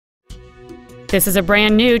This is a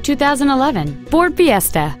brand new 2011 Ford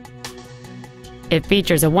Fiesta. It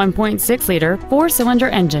features a 1.6-liter four-cylinder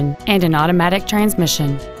engine and an automatic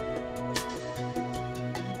transmission.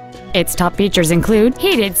 Its top features include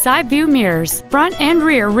heated side view mirrors, front and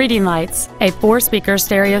rear reading lights, a 4-speaker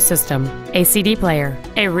stereo system, a CD player,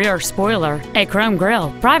 a rear spoiler, a chrome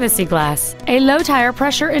grille, privacy glass, a low tire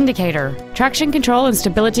pressure indicator, traction control and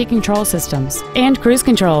stability control systems, and cruise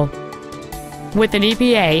control. With an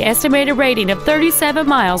EPA estimated rating of 37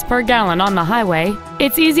 miles per gallon on the highway,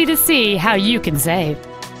 it's easy to see how you can save.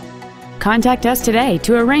 Contact us today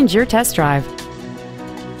to arrange your test drive.